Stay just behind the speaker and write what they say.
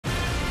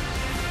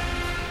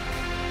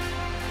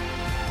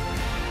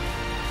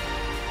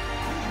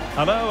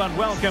Hello and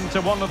welcome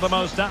to one of the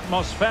most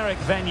atmospheric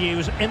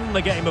venues in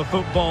the game of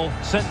football,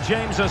 St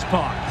James's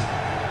Park.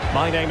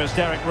 My name is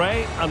Derek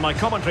Ray and my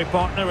commentary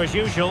partner as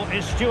usual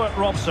is Stuart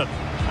Robson.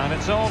 And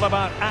it's all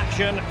about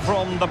action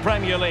from the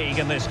Premier League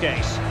in this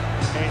case.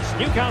 It's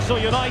Newcastle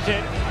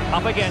United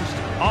up against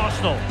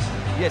Arsenal.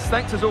 Yes,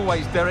 thanks as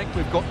always, Derek.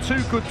 We've got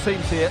two good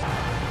teams here.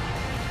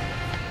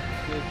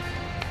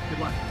 Good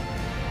luck.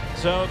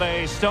 So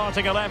the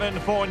starting 11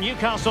 for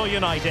Newcastle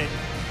United.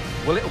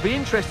 Well, it'll be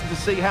interesting to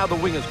see how the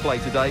wingers play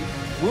today.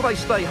 Will they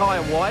stay high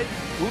and wide?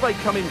 Will they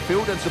come in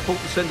field and support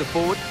the centre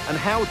forward? And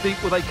how deep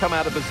will they come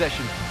out of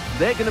possession?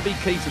 They're going to be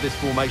key to this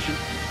formation.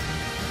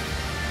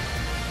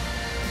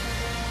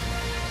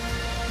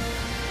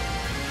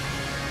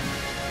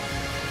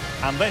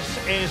 And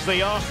this is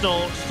the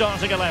Arsenal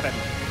starting 11.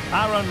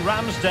 Aaron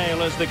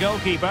Ramsdale is the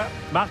goalkeeper.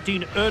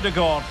 Martin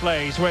Ødegaard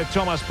plays with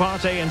Thomas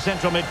Partey in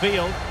central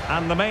midfield.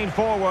 And the main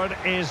forward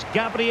is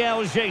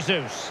Gabriel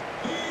Jesus.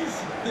 Here's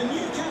the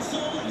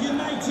Newcastle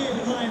United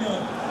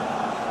lineup.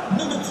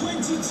 Number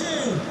 22,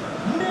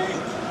 Nick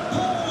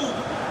Pope.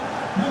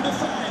 Number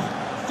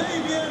 5,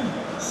 Fabian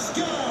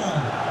Schär.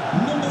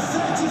 Number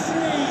 33,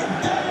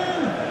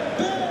 Dan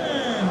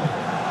Burn.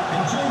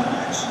 Enjoy the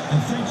match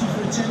and thank you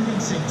for attending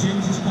St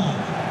James's Park.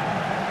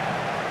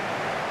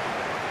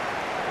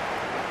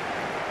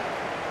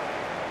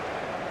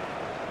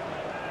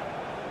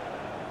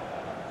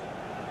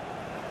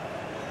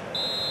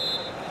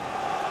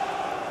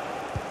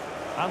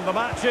 And the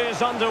match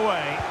is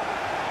underway.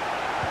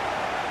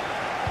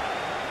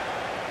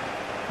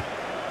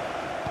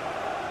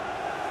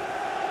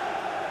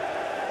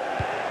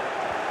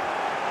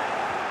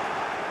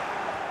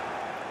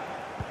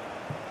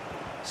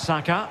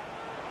 Saka.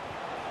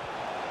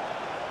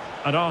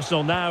 And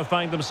Arsenal now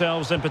find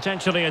themselves in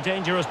potentially a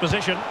dangerous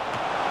position.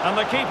 And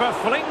the keeper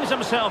flings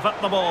himself at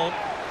the ball.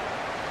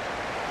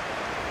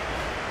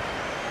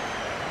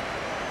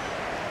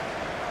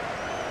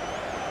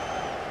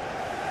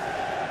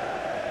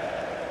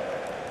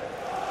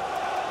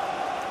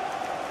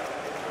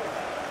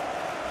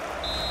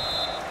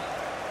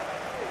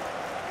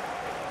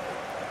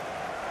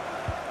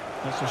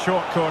 It's a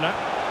short corner.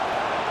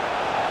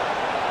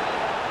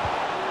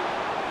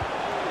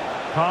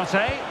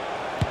 Partey.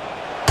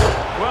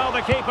 Well,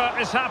 the keeper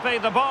is happy.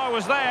 The bar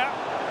was there.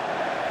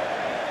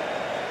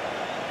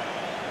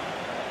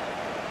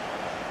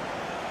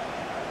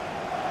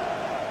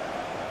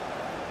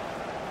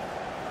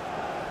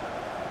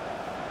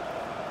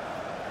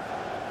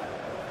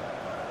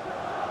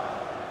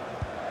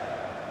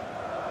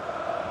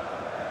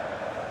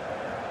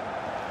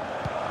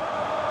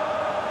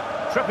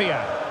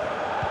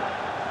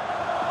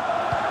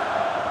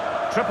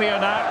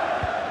 Trippier now.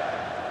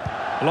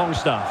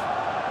 Longstaff.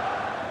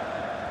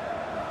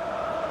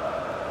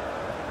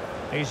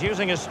 He's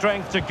using his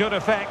strength to good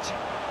effect.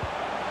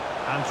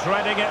 And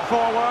threading it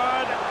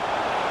forward.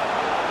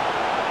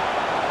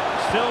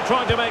 Still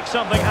trying to make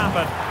something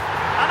happen.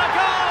 And a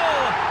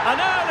goal! An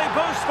early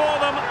boost for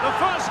them. The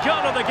first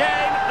goal of the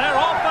game. They're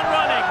off and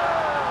running.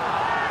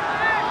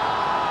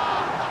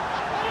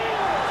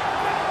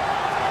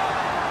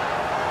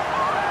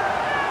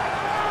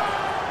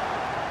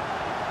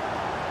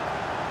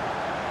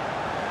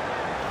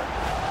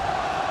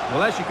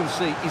 Well, as you can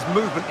see, his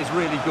movement is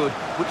really good,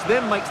 which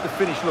then makes the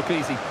finish look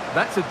easy.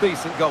 That's a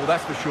decent goal,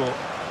 that's for sure.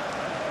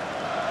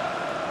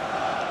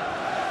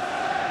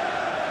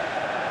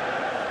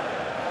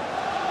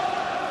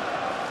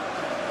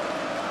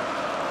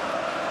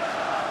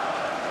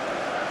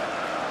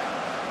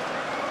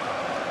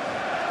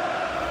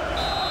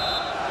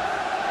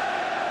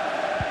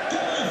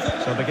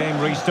 So the game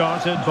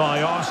restarted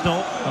by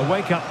Arsenal. A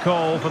wake-up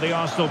call for the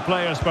Arsenal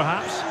players,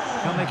 perhaps.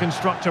 Can they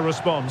construct a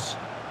response?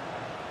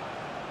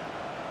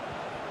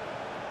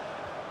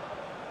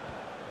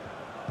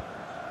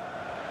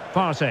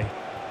 Partey.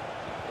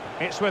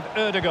 It's with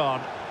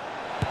Ødegaard.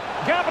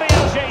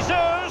 Gabriel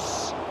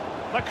Jesus!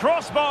 The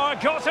crossbar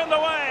got in the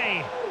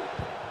way.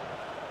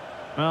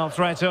 Well,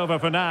 threat over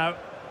for now.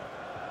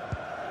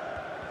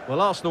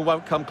 Well, Arsenal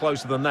won't come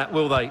closer than that,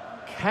 will they?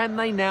 Can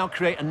they now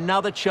create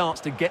another chance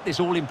to get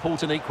this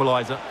all-important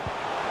equaliser?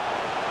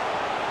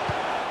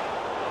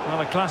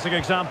 Well, a classic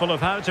example of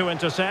how to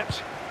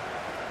intercept.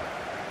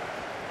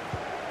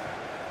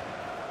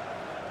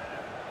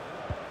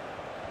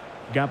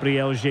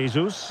 Gabriel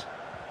Jesus.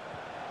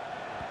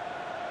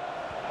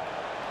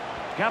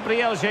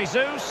 Gabriel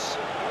Jesus.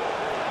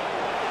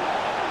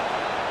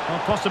 Well,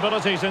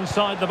 possibilities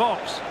inside the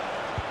box.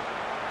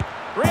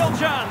 Real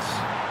chance.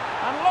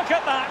 And look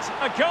at that.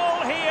 A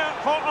goal here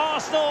for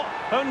Arsenal,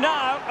 who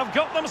now have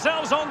got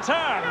themselves on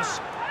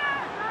terms.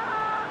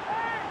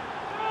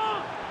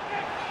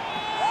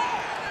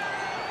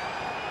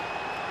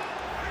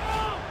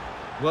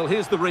 Well,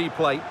 here's the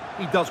replay.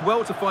 He does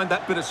well to find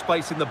that bit of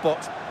space in the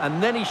box,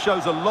 and then he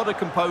shows a lot of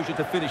composure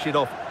to finish it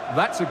off.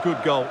 That's a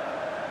good goal.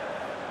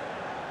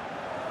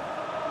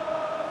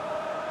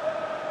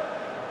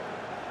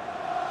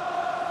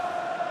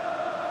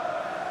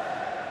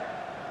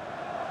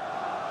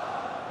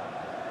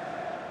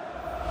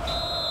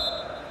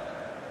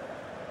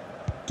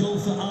 Goal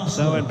for So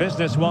Arsenal. in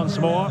business once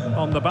more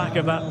on the back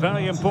of that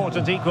very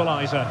important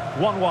equaliser.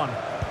 1-1.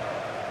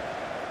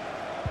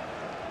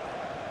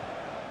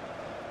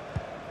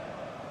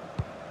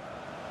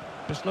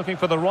 Just looking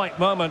for the right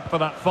moment for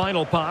that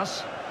final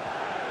pass.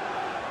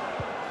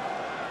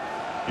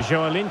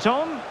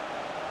 Joelinton.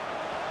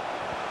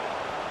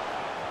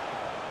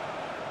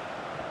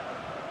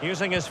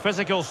 Using his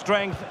physical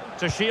strength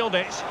to shield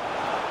it.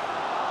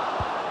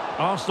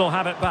 Arsenal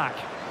have it back.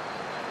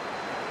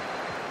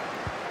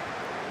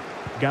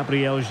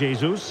 Gabriel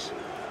Jesus.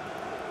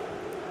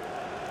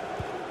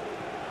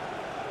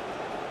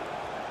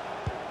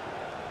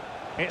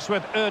 It's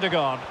with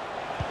Ødegaard.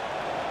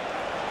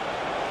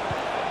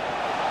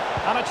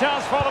 And a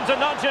chance for them to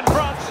nudge in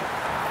front.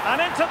 And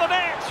into the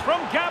net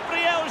from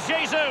Gabriel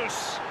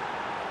Jesus.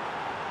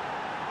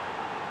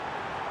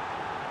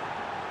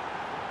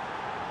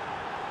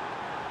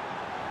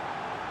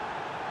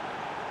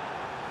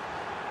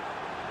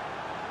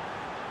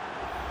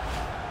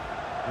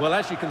 Well,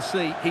 as you can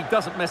see, he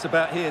doesn't mess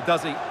about here,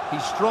 does he?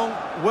 He's strong,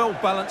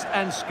 well-balanced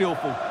and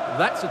skillful.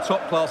 That's a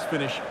top-class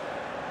finish.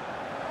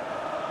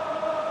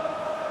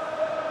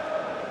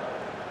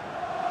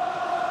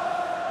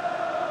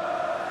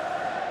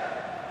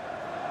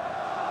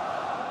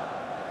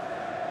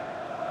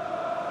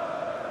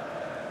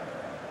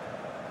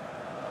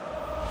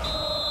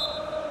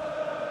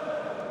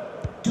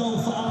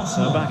 Goal for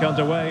Arsenal. So back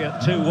underway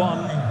at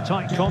 2-1.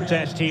 Tight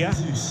contest here.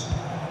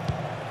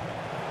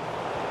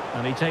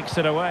 And he takes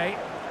it away.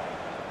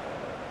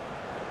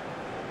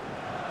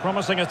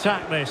 Promising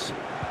attack this.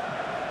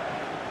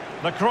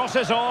 The cross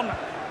is on.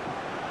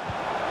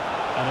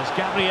 And it's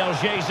Gabriel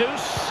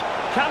Jesus.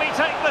 Can he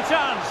take the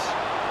chance?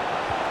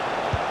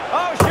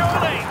 Oh,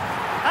 surely!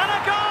 And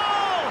a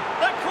goal!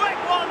 The quick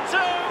 1-2!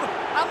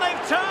 And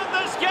they've turned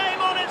this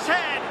game on its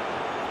head.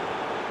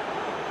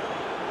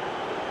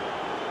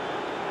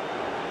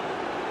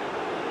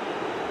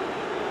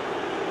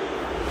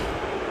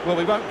 Well,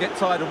 we won't get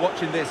tired of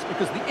watching this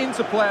because the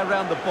interplay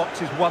around the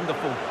box is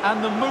wonderful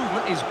and the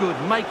movement is good,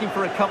 making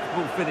for a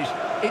comfortable finish.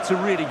 It's a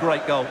really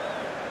great goal.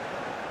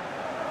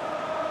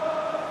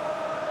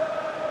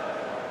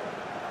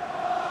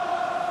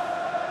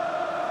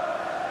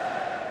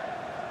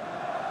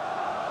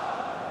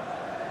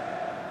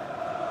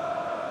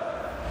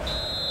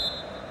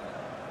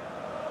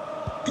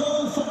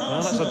 Goal for Arsenal.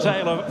 Well, that's a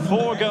tale of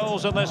 4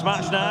 goals in this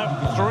match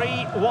now.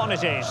 3-1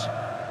 it is.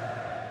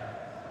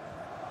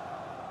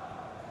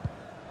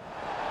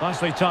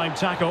 Nicely timed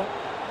tackle.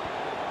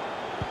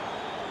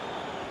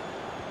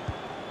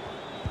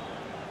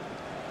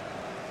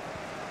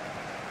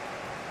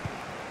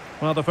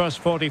 Well, the first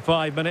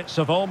 45 minutes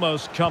have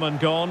almost come and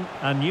gone,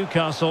 and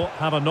Newcastle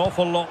have an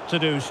awful lot to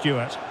do,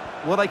 Stuart.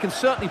 Well, they can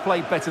certainly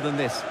play better than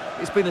this.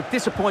 It's been a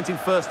disappointing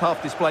first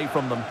half display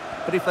from them.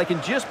 But if they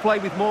can just play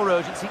with more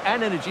urgency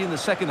and energy in the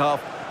second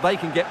half, they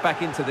can get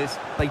back into this.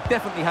 They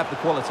definitely have the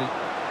quality.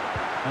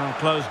 Well,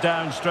 closed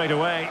down straight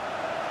away.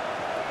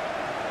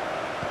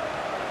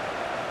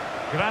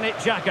 Granit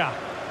Xhaka.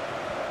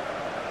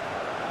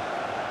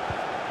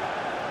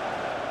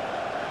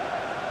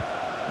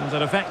 And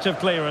an effective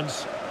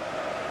clearance.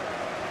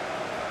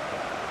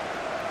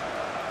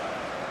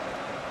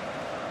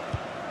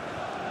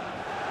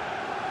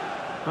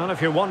 Well,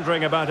 if you're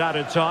wondering about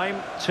added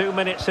time, 2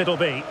 minutes it'll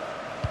be.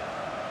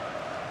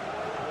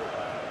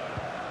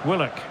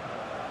 Willock.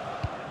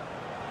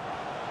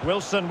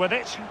 Wilson with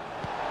it.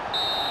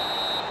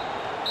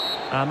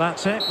 And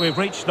that's it. We've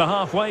reached the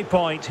halfway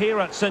point here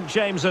at St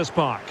James's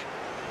Park.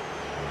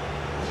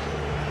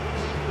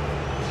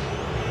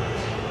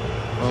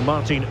 Well,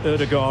 Martin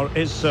Ødegaard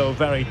is so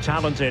very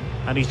talented,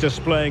 and he's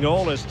displaying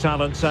all his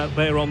talents out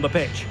there on the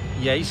pitch.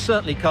 Yeah, he's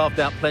certainly carved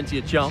out plenty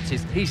of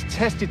chances. He's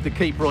tested the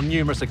keeper on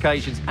numerous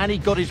occasions, and he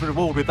got his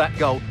reward with that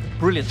goal.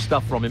 Brilliant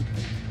stuff from him.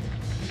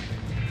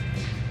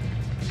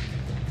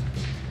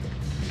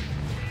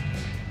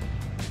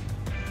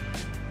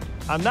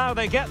 And now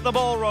they get the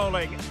ball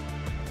rolling.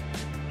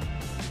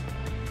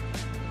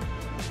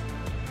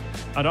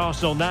 And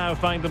Arsenal now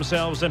find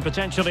themselves in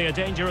potentially a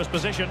dangerous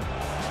position.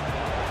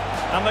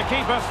 And the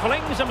keeper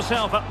flings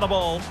himself at the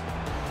ball.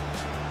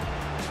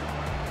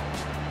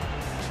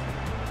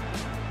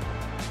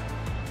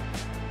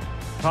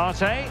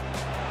 Partey.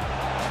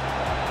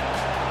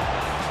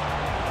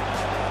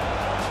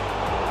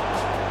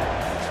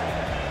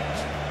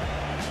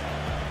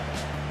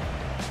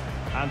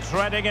 And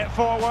threading it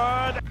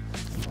forward.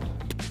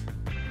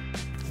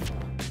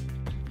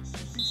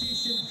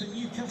 Substitution for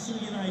Newcastle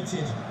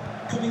United.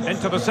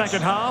 Into the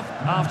second half,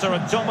 after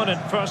a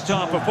dominant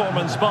first-half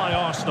performance by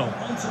Arsenal.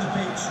 Onto the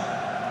pitch,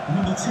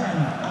 number 10,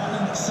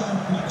 Alan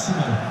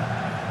Saint-Maximin.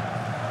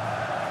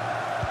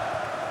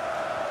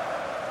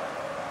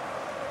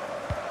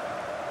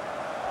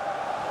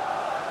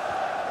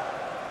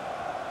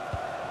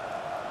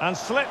 And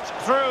slipped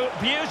through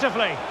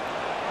beautifully.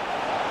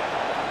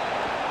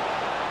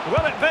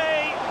 Will it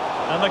be?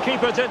 And the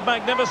keeper did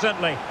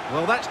magnificently.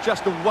 Well, that's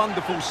just a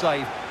wonderful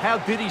save. How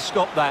did he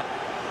stop that?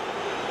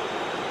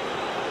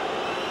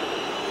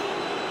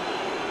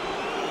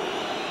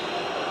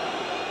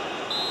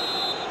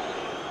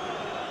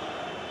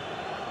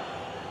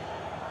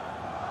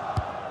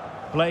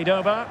 Played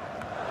over.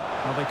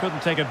 Well, they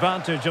couldn't take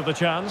advantage of the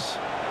chance.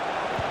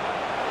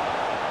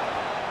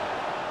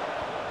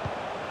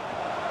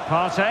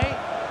 Partey,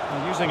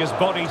 using his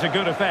body to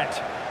good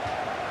effect.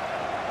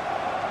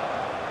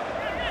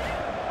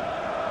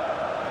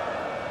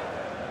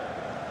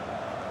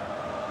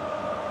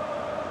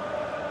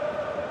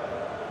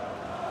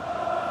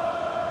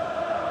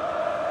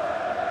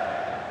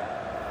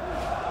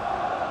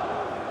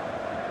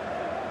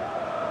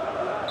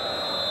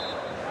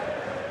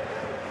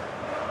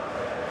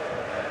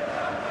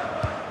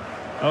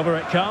 Over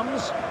it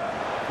comes.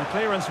 The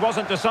clearance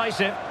wasn't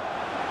decisive.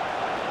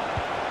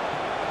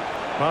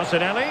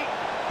 Martinelli.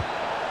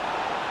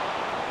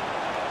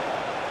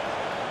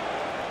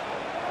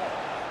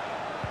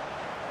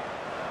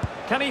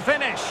 Can he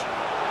finish?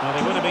 Well,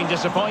 he would have been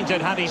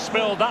disappointed had he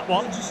spilled that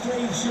one.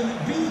 Registration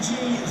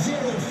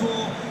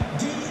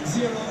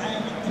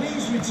BG04D0M.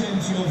 Please return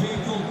to your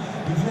vehicle.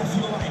 You've left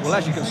your exit. Well,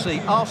 as you can see,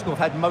 Arsenal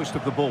have had most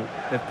of the ball.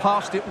 They've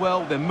passed it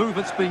well, their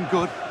movement's been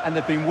good, and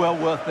they've been well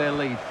worth their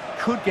lead.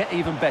 Could get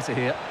even better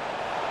here.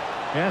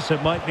 Yes,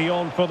 it might be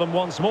on for them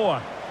once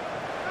more.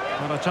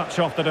 Well, a touch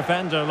off the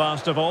defender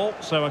last of all,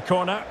 so a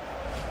corner.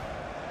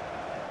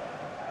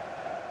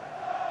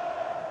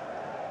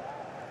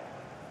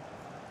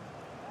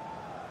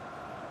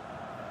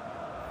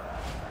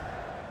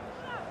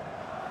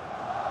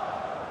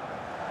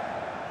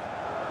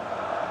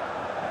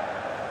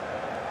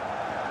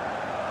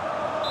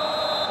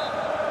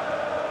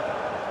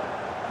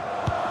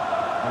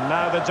 And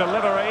now the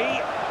delivery.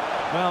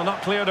 Well,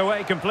 not cleared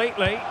away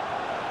completely.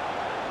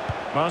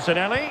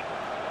 Martinelli.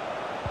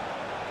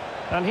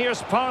 And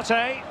here's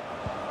Partey.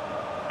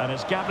 And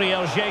it's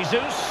Gabriel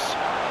Jesus.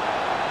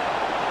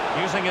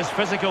 Using his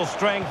physical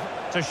strength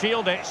to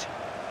shield it.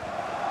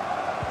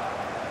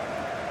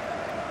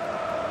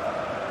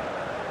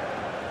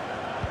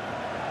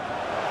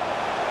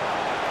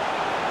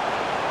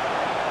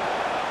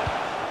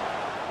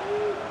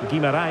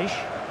 Guimaraes.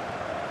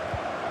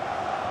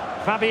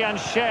 Fabian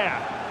Schär.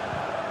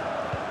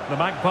 The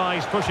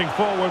Magpies pushing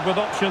forward with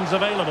options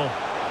available.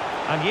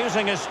 And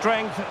using his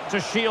strength to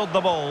shield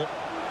the ball.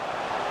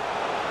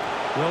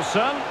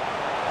 Wilson.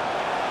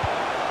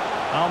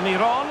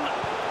 Almiron.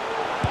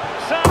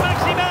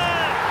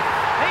 Saint-Maximin!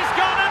 He's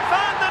gone and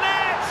found the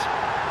net!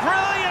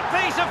 Brilliant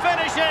piece of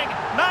finishing!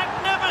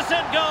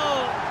 Magnificent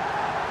goal!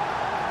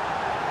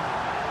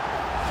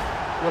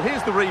 Well,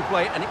 here's the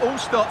replay, and it all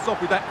starts off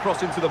with that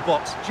cross into the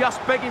box, just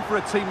begging for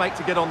a teammate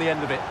to get on the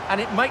end of it. And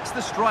it makes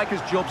the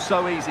striker's job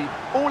so easy.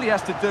 All he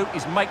has to do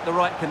is make the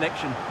right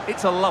connection.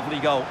 It's a lovely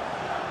goal.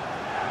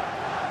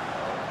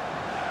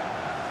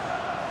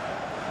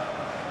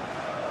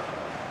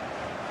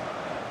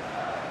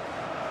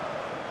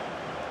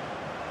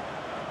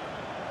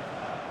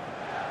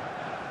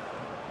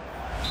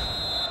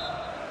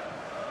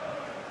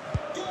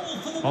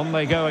 On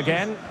they go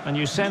again, and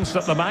you sense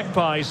that the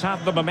Magpies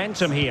have the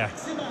momentum here.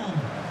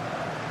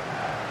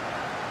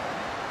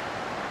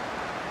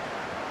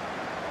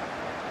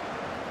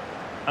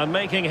 And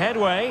making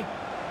headway.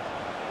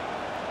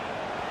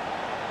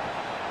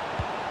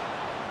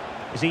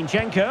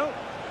 Zinchenko.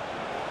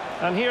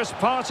 And here's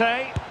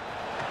Partey.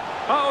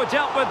 Oh,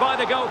 dealt with by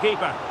the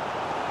goalkeeper.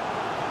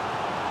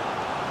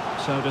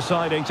 So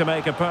deciding to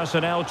make a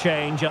personnel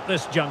change at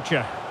this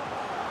juncture.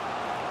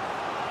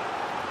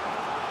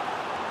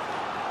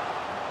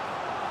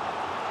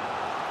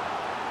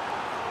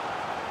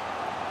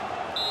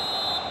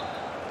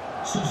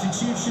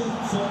 Substitution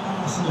for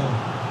Arsenal.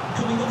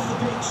 Coming off the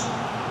pitch,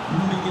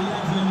 number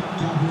 11,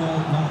 Gabriel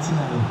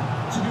Martinelli.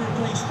 To be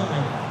replaced by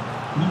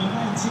number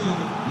 19,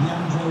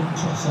 Leandro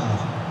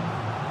Trossard.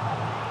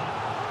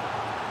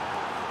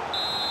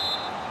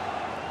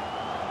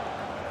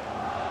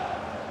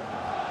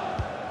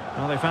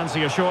 Well, they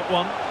fancy a short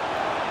one.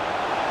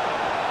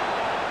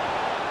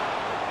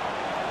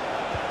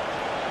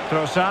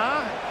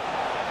 Trossard.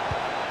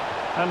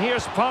 And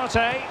here's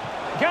Partey.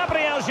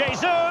 Gabriel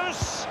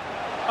Jesus.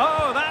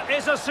 Oh, that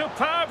is a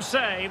superb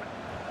save.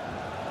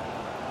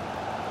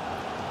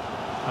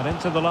 And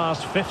into the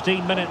last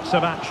 15 minutes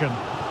of action.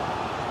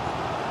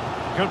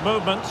 Good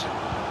movement.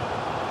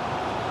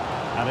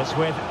 And it's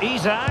with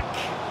Isaac.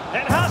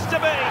 It has to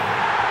be.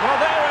 Well,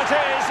 there it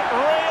is.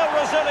 Real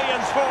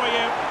resilience for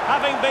you,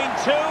 having been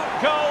 2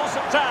 goals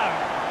down.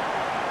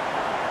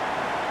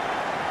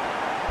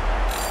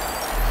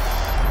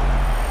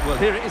 Well,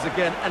 here it is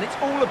again, and it's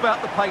all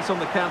about the pace on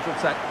the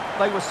counter-attack.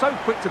 They were so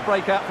quick to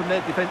break out from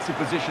their defensive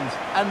positions,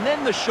 and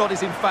then the shot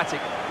is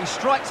emphatic. He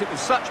strikes it with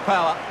such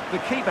power, the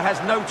keeper has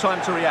no time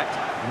to react.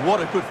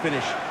 What a good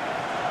finish.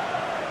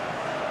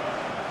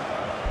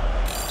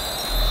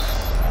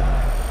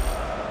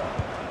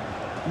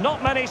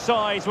 Not many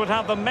sides would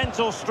have the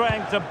mental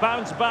strength to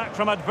bounce back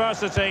from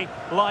adversity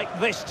like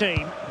this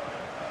team.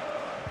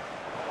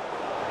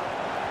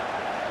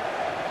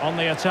 On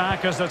the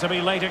attack, is there to be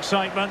late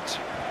excitement?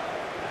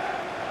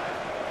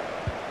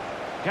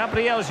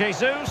 Gabriel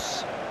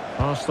Jesus.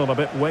 Arsenal a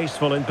bit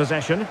wasteful in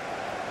possession.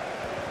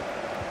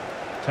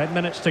 10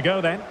 minutes to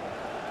go then.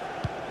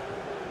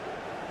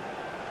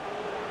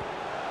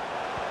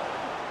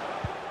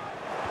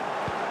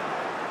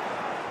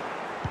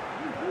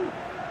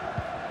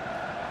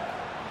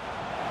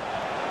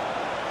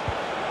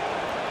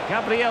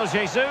 Gabriel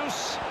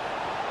Jesus.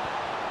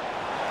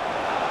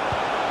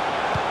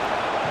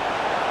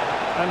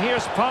 And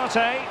here's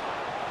Partey.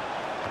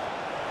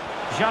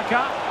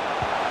 Xhaka.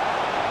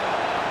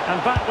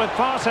 And back with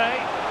Partey.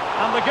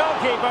 And the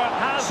goalkeeper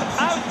has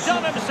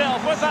outdone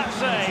himself with that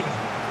save.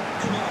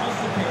 Coming off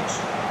the pitch,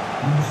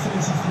 number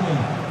 33,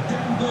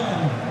 Dan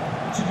Burn,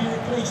 to be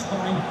replaced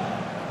by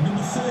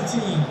number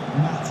 13,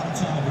 Matt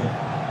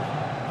Target.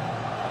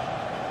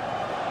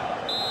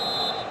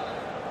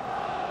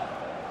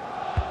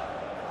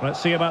 Let's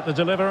see about the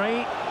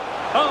delivery.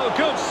 Oh,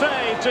 good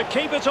save to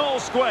keep it all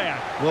square.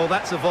 Well,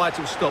 that's a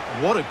vital stop.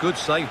 What a good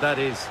save that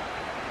is.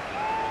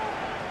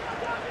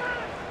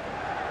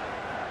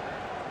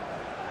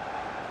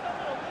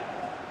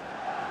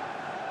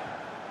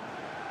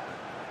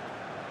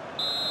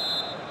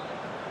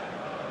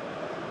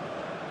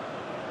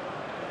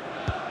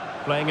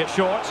 Playing it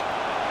short.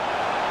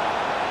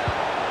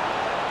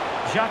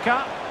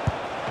 Xhaka.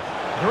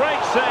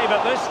 Great save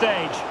at this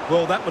stage.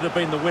 Well, that would have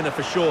been the winner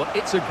for sure.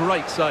 It's a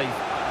great save.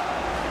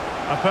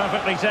 A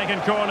perfectly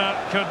taken corner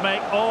could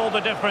make all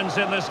the difference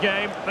in this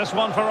game. This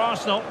one for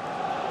Arsenal.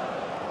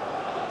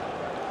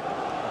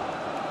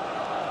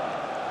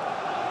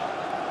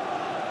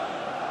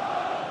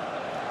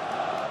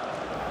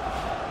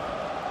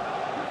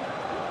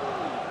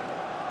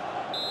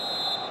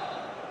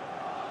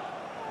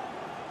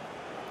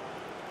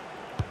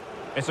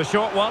 It's a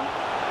short one.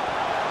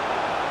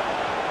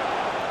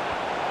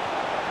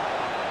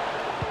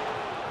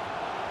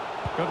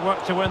 Good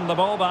work to win the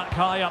ball back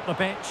high up the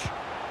pitch.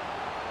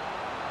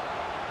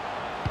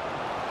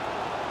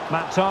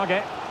 Matt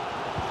Target.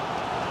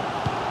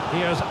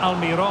 Here's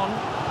Almiron.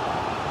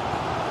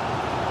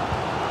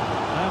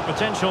 Now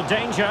potential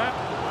danger.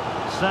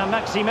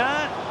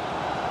 Saint-Maximin.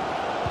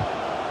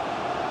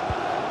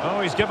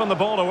 Oh, he's given the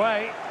ball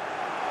away.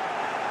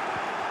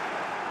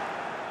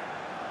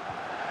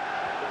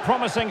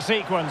 Promising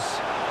sequence.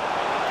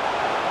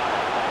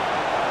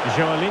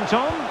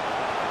 Joelinton.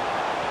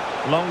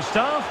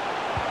 Longstaff.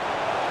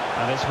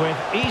 And it's with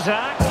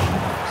Isaac.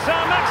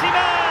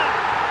 Saint-Maximin!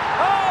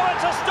 Oh,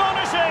 it's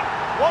astonishing!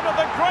 One of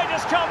the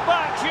greatest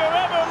comebacks you're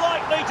ever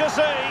likely to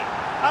see.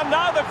 And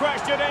now the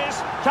question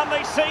is, can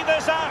they see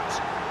this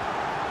out?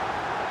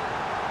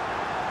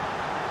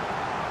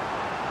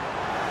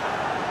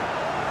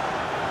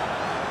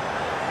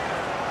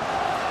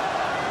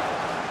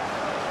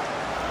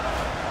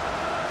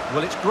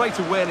 Well, it's great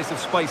awareness of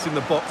space in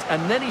the box,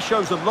 and then he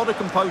shows a lot of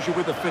composure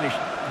with the finish.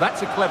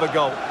 That's a clever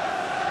goal.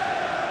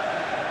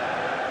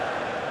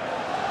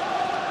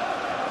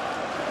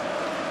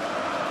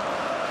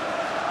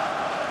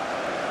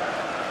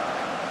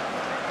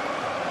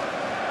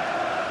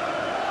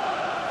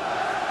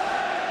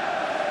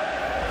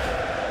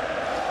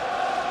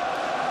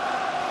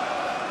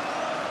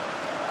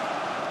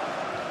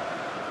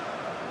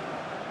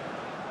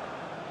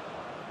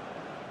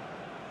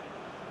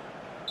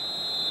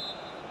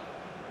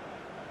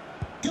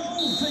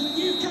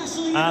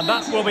 And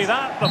that will be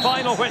that, the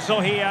final whistle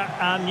here,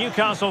 and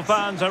Newcastle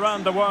fans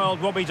around the world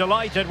will be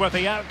delighted with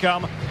the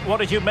outcome. What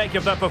did you make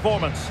of their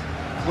performance?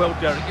 Well,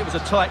 Derek, it was a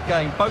tight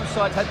game. Both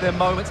sides had their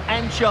moments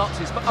and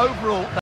chances, but overall...